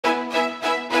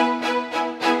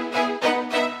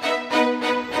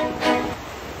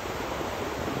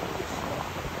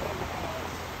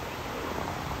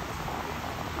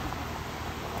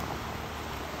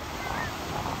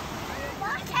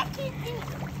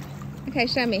Okay,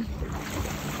 show me.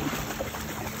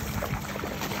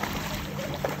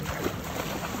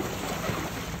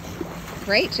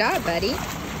 Great job, buddy.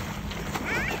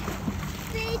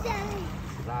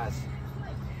 Nice.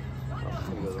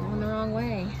 It's going the wrong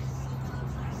way.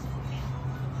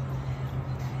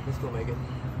 Let's go make it.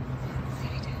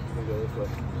 We'll go this way.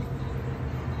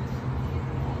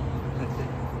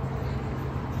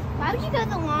 Why would you go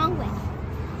the long way?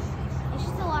 It's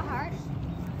just a lot harder.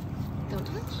 Don't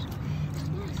touch.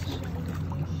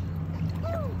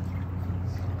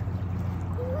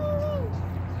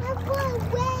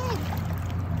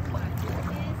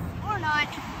 Or not.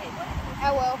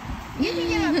 Oh well. You can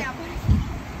get up now, please.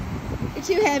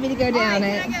 You're too heavy to go down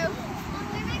it. Can I go?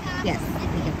 Yes.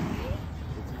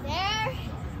 There.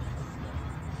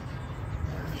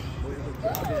 We're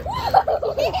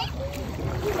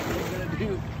gonna do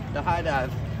the high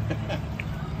dive.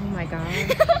 Oh my God.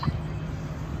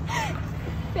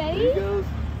 There he Ready? goes.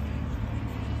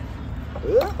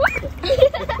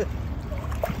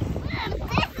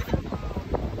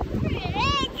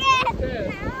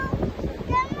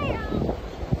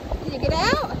 Did you get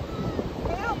out?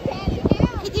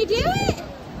 Did you do it?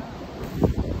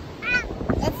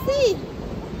 Let's see.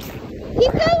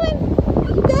 Keep going.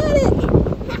 You got it.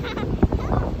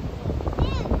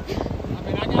 I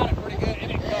mean, I got it pretty good. It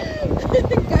didn't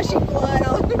come. Gushing blood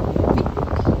all over.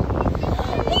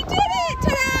 He did it!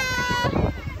 Ta-da!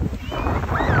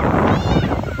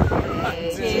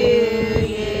 To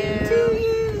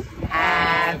you.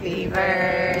 Happy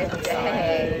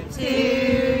birthday to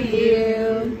you.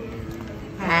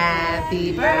 Happy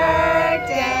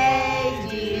birthday,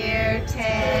 dear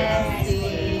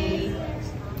Tessie.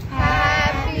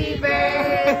 Happy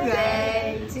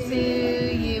birthday to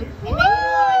you. Woo! Blow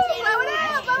it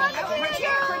out! Blow out the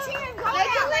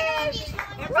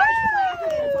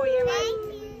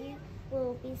You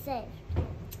will be saved.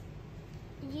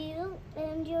 You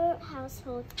and your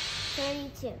household.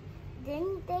 32.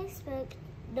 Then they spoke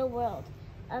the word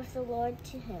of the Lord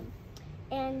to him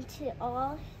and to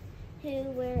all who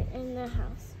were in the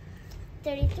house.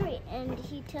 33. And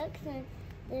he took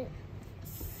the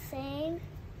same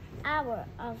hour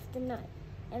of the night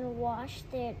and washed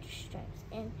their stripes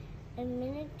and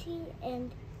amenity,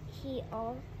 and he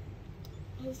all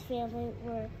his family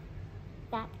were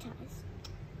baptized.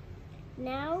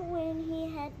 Now when he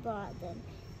had brought them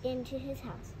into his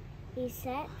house, he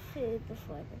set food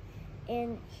before them,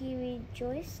 and he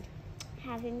rejoiced,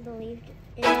 having believed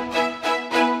in